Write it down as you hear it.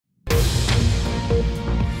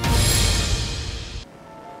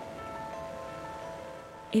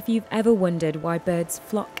If you've ever wondered why birds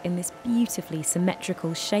flock in this beautifully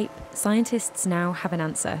symmetrical shape, scientists now have an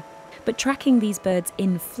answer. But tracking these birds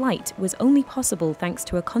in flight was only possible thanks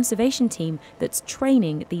to a conservation team that's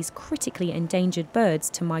training these critically endangered birds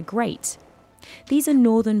to migrate. These are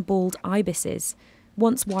northern bald ibises.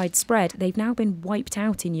 Once widespread, they've now been wiped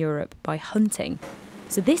out in Europe by hunting.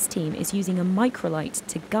 So this team is using a microlight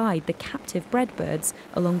to guide the captive bred birds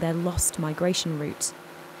along their lost migration route.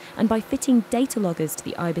 And by fitting data loggers to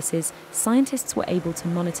the ibises, scientists were able to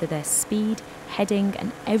monitor their speed, heading,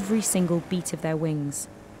 and every single beat of their wings.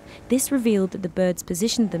 This revealed that the birds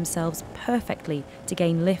positioned themselves perfectly to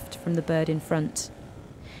gain lift from the bird in front.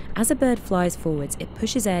 As a bird flies forwards, it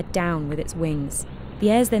pushes air down with its wings. The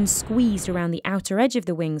air is then squeezed around the outer edge of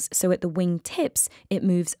the wings, so at the wing tips, it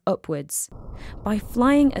moves upwards. By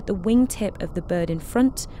flying at the wing tip of the bird in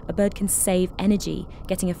front, a bird can save energy,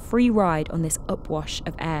 getting a free ride on this upwash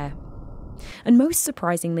of air. And most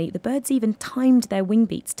surprisingly, the birds even timed their wing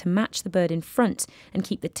beats to match the bird in front and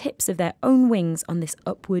keep the tips of their own wings on this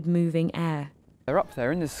upward moving air. They're up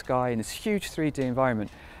there in the sky in this huge 3D environment,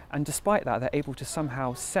 and despite that they're able to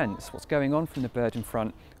somehow sense what's going on from the bird in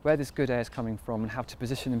front, where this good air is coming from and how to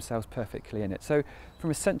position themselves perfectly in it. So from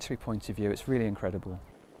a sensory point of view, it's really incredible.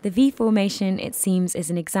 The V formation, it seems, is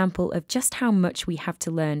an example of just how much we have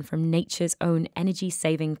to learn from nature's own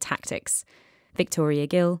energy-saving tactics. Victoria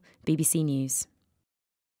Gill, BBC News.